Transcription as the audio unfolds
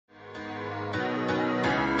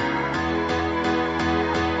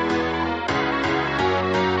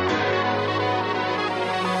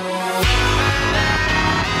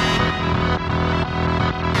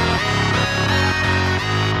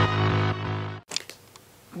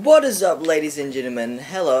What is up, ladies and gentlemen?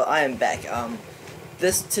 Hello, I am back.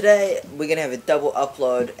 Today we're gonna have a double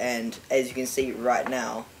upload, and as you can see right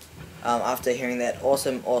now, after hearing that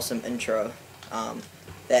awesome intro,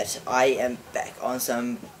 that I am back on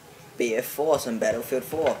some BF4, some Battlefield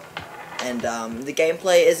 4, and the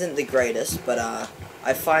gameplay isn't the greatest, but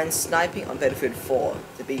I find sniping on Battlefield 4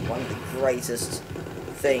 to be one of the greatest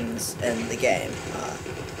things in the game.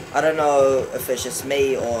 I don't know if it's just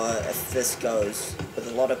me or if this goes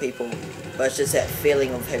with a lot of people, but it's just that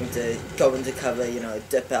feeling of having to go into cover,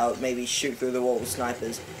 dip out, maybe shoot through the wall with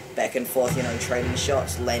snipers, back and forth, trading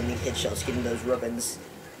shots, landing headshots, getting those ribbons,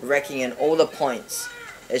 racking in all the points.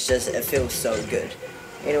 It feels so good.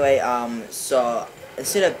 Anyway, so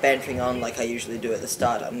instead of bantering on like I usually do at the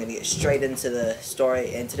start, I'm going to get straight into the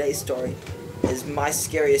story, and today's story is my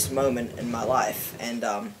scariest moment in my life, and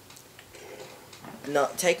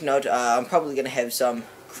take note, I'm probably going to have some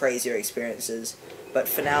crazier experiences, but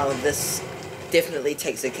for now, this definitely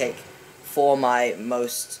takes a cake for my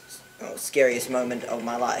most scariest moment of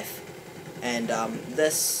my life. And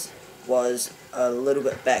this was a little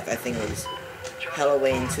bit back, I think it was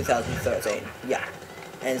Halloween 2013, yeah.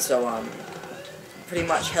 And so, pretty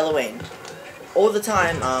much Halloween. All the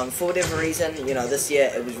time, for whatever reason, this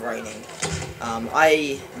year it was raining.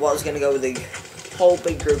 I was going to go with the whole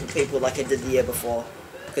big group of people like I did the year before,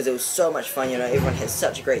 because it was so much fun. Everyone had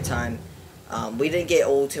such a great time. We didn't get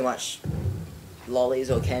all too much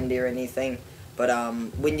lollies or candy or anything, but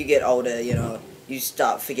when you get older, you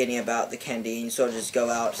start forgetting about the candy and you sort of just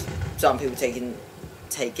go out. Some people take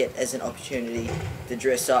it as an opportunity to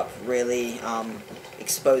dress up, really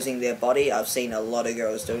exposing their body. I've seen a lot of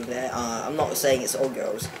girls doing that. I'm not saying it's all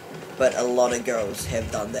girls, but a lot of girls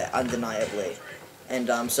have done that, undeniably. And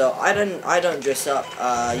so I don't dress up.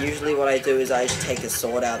 Usually what I do is I just take a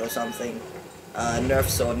sword out or something. Nerf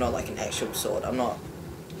sword, not like an actual sword. I'm not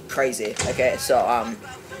crazy. Okay, so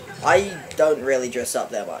I don't really dress up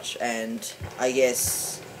that much, and I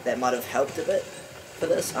guess that might have helped a bit for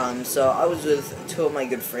this. So I was with two of my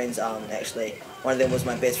good friends. Actually, one of them was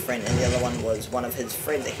my best friend, and the other one was one of his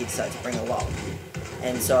friends that he decided to bring along.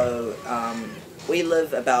 And so we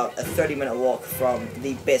live about a 30-minute walk from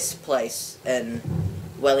the best place in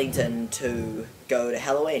Wellington to go to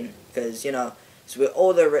Halloween, because it's where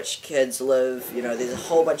all the rich kids live. There's a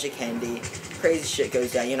whole bunch of candy, crazy shit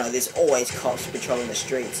goes down. There's always cops patrolling the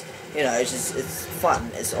streets. It's fun,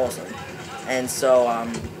 it's awesome. And so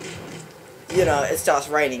it starts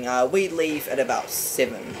raining. We leave at about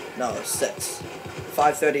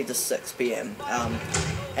 5:30 to 6 p.m.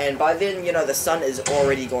 And by then, the sun is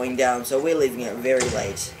already going down, so we're leaving it very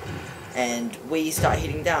late. And we start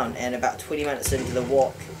heading down, and about 20 minutes into the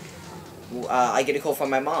walk, I get a call from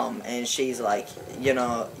my mom, and she's like,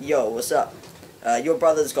 yo, what's up? Your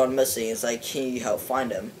brother's gone missing. It's like, can you help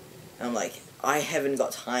find him? And I'm like, I haven't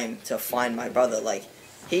got time to find my brother. Like,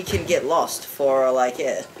 he can get lost for,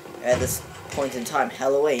 at this point in time.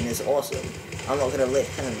 Halloween is awesome. I'm not going to let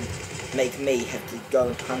him make me have to go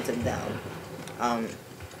and hunt him down.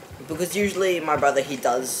 Because usually my brother, he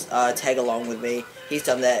does tag along with me. He's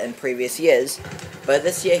done that in previous years. But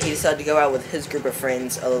this year he decided to go out with his group of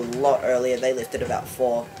friends a lot earlier. They left at about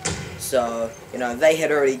 4. So, they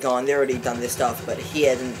had already gone. They already done their stuff. But he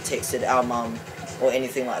hadn't texted our mum or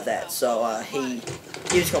anything like that. So he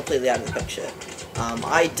was completely out of the picture.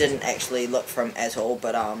 I didn't actually look for him at all.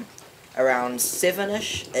 But around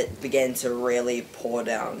 7ish, it began to really pour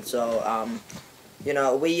down. So,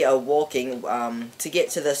 we are walking. To get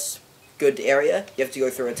to this good area, you have to go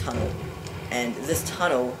through a tunnel. And this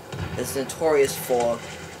tunnel is notorious for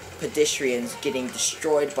pedestrians getting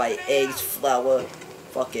destroyed by eggs, flour,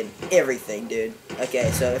 fucking everything, dude.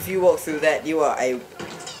 Okay, so if you walk through that, you are a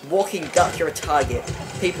walking duck, you're a target.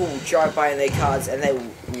 People will drive by in their cars and they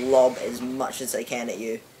will lob as much as they can at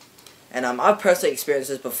you. And I've personally experienced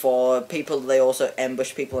this before. They also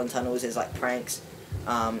ambush people in tunnels as like pranks,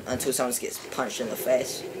 until someone gets punched in the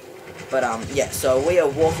face. But yeah, so we are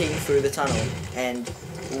walking through the tunnel, and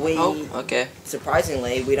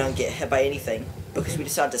surprisingly, we don't get hit by anything, because we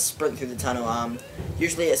decided to sprint through the tunnel.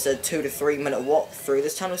 Usually it's a 2 to 3 minute walk through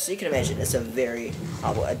this tunnel, so you can imagine it's a very,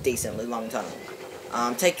 a decently long tunnel.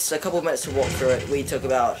 Takes a couple of minutes to walk through it. We took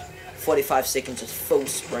about 45 seconds of full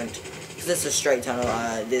sprint, because it's a straight tunnel,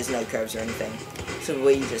 there's no curves or anything. So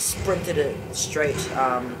we just sprinted it straight.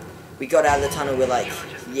 We got out of the tunnel, we're like,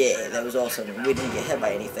 yeah, that was awesome. We didn't get hit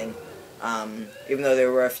by anything, even though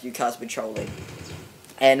there were a few cars patrolling.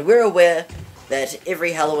 And we're aware that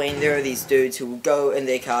every Halloween there are these dudes who will go in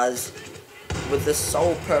their cars with the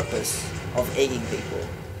sole purpose of egging people.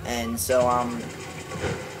 And so,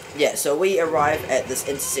 yeah, so we arrive at this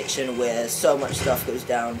intersection where so much stuff goes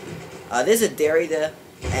down. There's a dairy there,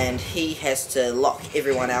 and he has to lock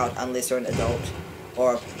everyone out unless they're an adult,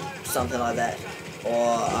 or something like that,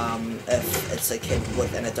 or if it's a kid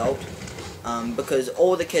with an adult. Because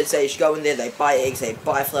all the kids, they just go in there, they buy eggs, they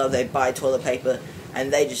buy flour, they buy toilet paper,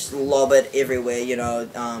 and they just lob it everywhere, you know.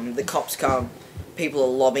 The cops come, people are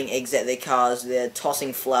lobbing eggs at their cars, they're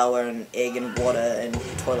tossing flour and egg and water and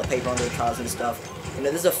toilet paper on their cars and stuff. You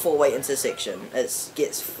know, there's a four-way intersection. It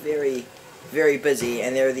gets very, very busy,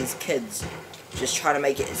 and there are these kids just trying to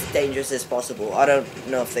make it as dangerous as possible. I don't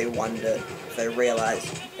know if they wonder, if they realize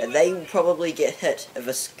that they will probably get hit if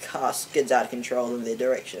a car skids out of control in their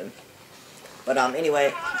direction. But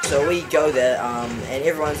anyway, so we go there, and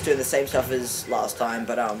everyone's doing the same stuff as last time,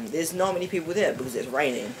 but there's not many people there because it's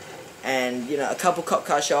raining. And, you know, a couple cop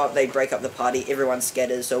cars show up, they break up the party, everyone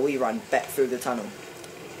scatters, so we run back through the tunnel.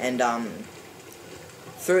 And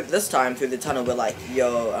through the tunnel, we're like,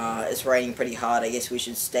 yo, it's raining pretty hard, I guess we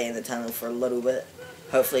should stay in the tunnel for a little bit.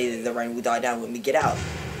 Hopefully the rain will die down when we get out.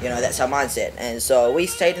 You know, that's our mindset. And so we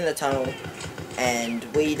stayed in the tunnel, and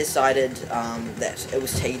we decided that it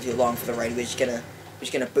was taking too long for the rain. We're just gonna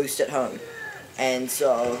boost it home. And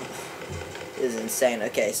so this is insane.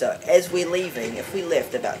 Okay, so as we're leaving, if we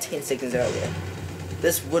left about 10 seconds earlier,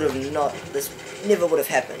 this never would have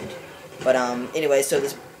happened. But anyway, so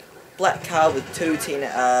this black car with two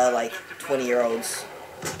 20-year-olds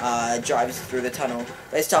drives through the tunnel.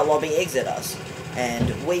 They start lobbing eggs at us, and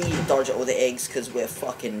we dodge all the eggs because we're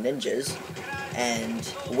fucking ninjas,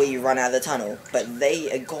 and we run out of the tunnel. But they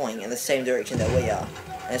are going in the same direction that we are,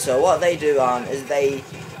 and so what they do is they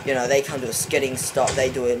come to a skidding stop. They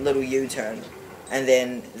do a little U-turn, and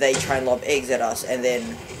then they try and lob eggs at us, and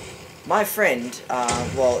then my friend,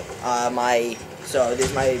 so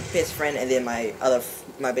there's my best friend and then my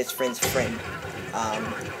best friend's friend.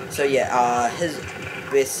 So yeah,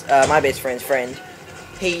 my best friend's friend,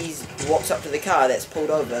 he walks up to the car that's pulled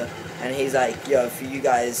over, and he's like, yo, if you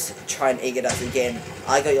guys try and egg at us again,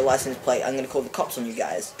 I got your license plate, I'm gonna call the cops on you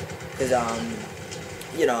guys. Because,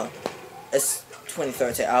 you know, it's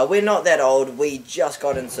 2013. We're not that old, we just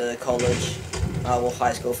got into college, well,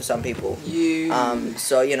 high school for some people.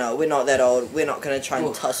 So, you know, we're not that old, we're not gonna try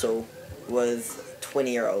and tussle with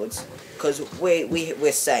 20-year-olds. Because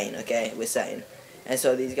we're sane, okay? We're sane. And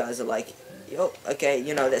so these guys are like, yo, okay,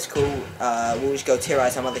 you know, that's cool, we'll just go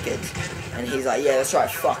terrorize some other kids. And he's like, yeah, that's right,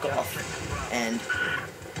 fuck off. And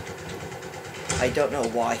I don't know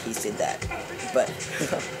why he said that, but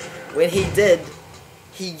when he did,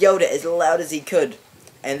 he yelled it as loud as he could.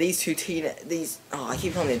 And these I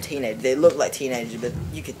keep calling them teenagers, they look like teenagers, but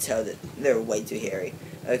you could tell that they're way too hairy.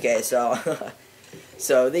 Okay, so,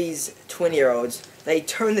 so these 20-year-olds, they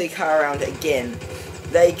turn their car around again,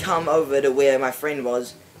 they come over to where my friend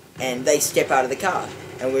was, and they step out of the car,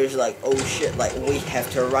 and we're just like, oh shit, like, we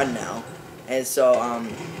have to run now. And so,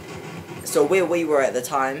 so where we were at the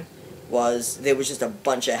time there was just a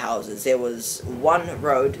bunch of houses. There was one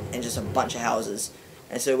road and just a bunch of houses.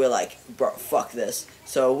 And so we're like, bro, fuck this.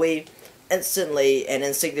 So we instantly and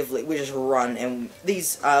instinctively, we just run, and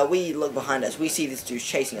we look behind us, we see these dudes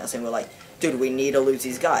chasing us, and we're like, dude, we need to lose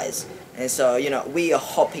these guys. And so, you know, we are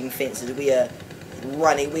hopping fences, we are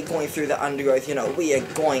running, we're going through the undergrowth, you know, we are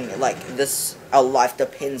going like this, our life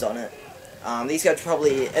depends on it. These guys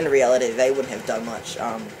probably, in reality, they wouldn't have done much,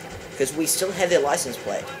 because we still had their license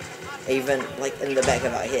plate, even, like, in the back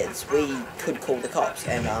of our heads. We could call the cops,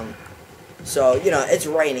 and, so, you know, it's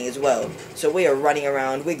raining as well, so we are running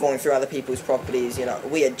around, we're going through other people's properties, you know,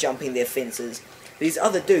 we are jumping their fences. These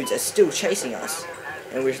other dudes are still chasing us,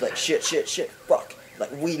 and we're just like, shit, fuck, like,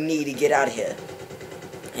 we need to get out of here.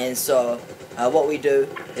 And so, what we do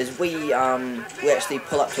is we actually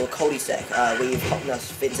pull up to a cul-de-sac. We've hopped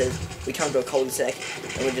those fences, we come to a cul-de-sac,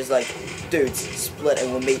 and we're just like, dudes, split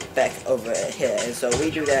and we'll meet back over here. And so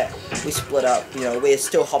we do that, we split up, you know, we're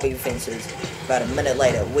still hopping fences. About a minute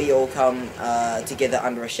later, we all come together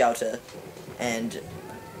under a shelter, and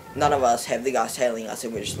none of us have the guys tailing us,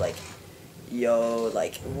 and we're just like, yo,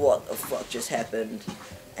 like, what the fuck just happened?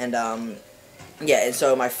 And, yeah, and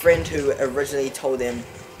so my friend who originally told them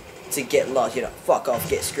to get lost, you know, fuck off,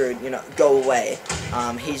 get screwed, you know, go away,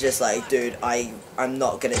 he's just like, dude, I'm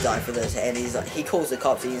not gonna die for this. And he's like, he calls the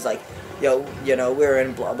cops, and he's like, yo, you know, we're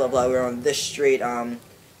in blah blah blah, we're on this street,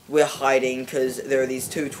 we're hiding because there are these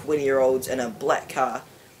two 20-year-olds in a black car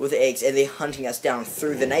with eggs, and they're hunting us down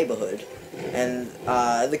through the neighborhood. And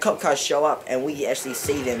the cop cars show up, and we actually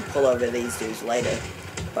see them pull over these dudes later.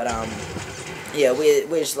 But yeah,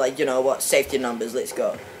 we're just like, you know what, safety numbers, let's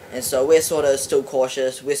go. And so we're sort of still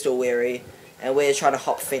cautious, we're still wary, and we're trying to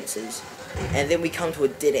hop fences. and then we come to a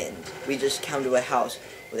dead end. We just come to a house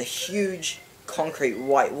with a huge concrete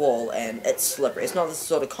white wall, and it's slippery. It's not the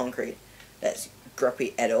sort of concrete that's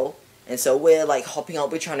grippy at all. And so we're like hopping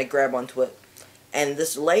up, we're trying to grab onto it, and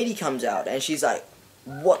this lady comes out, and she's like,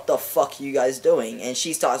 "What the fuck are you guys doing?" And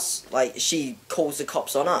she starts, like, she calls the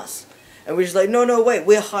cops on us. And we're just like, no, wait,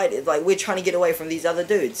 we're hiding, like, we're trying to get away from these other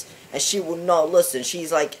dudes. And she will not listen.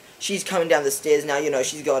 She's like, she's coming down the stairs now, you know,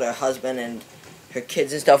 she's got her husband and her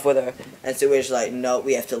kids and stuff with her. And so we're just like, no,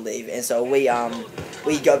 we have to leave. And so we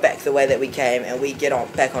go back the way that we came, and we get on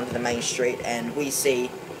back onto the main street, and we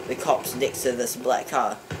see the cops next to this black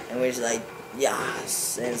car. And we're just like,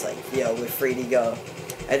 yes. And it's like, yo, we're free to go.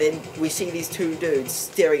 And then we see these two dudes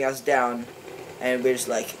staring us down, and we're just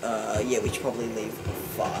like, yeah, we should probably leave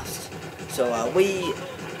fast. So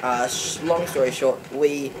long story short,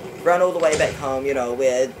 we run all the way back home. You know,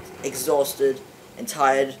 we're exhausted and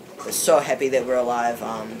tired. We're so happy that we're alive.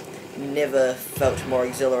 Never felt more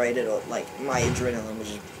exhilarated, or like my adrenaline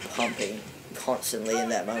was just pumping constantly in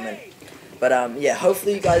that moment. But yeah,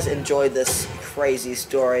 hopefully you guys enjoyed this crazy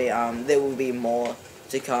story. There will be more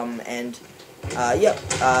to come, and yep,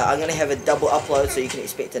 I'm gonna have a double upload, so you can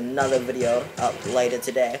expect another video up later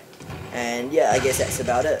today. And yeah, I guess that's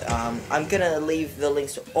about it. I'm gonna leave the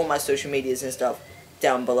links to all my social medias and stuff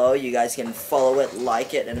down below. You guys can follow it,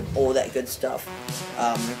 like it, and all that good stuff.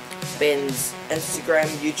 Ben's Instagram,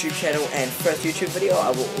 YouTube channel, and first YouTube video, I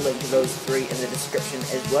will link those three in the description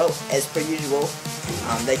as well, as per usual.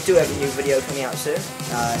 They do have a new video coming out soon.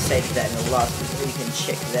 Stated that in the last video. You can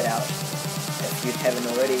check that out if you haven't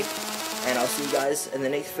already. And I'll see you guys in the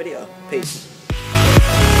next video. Peace.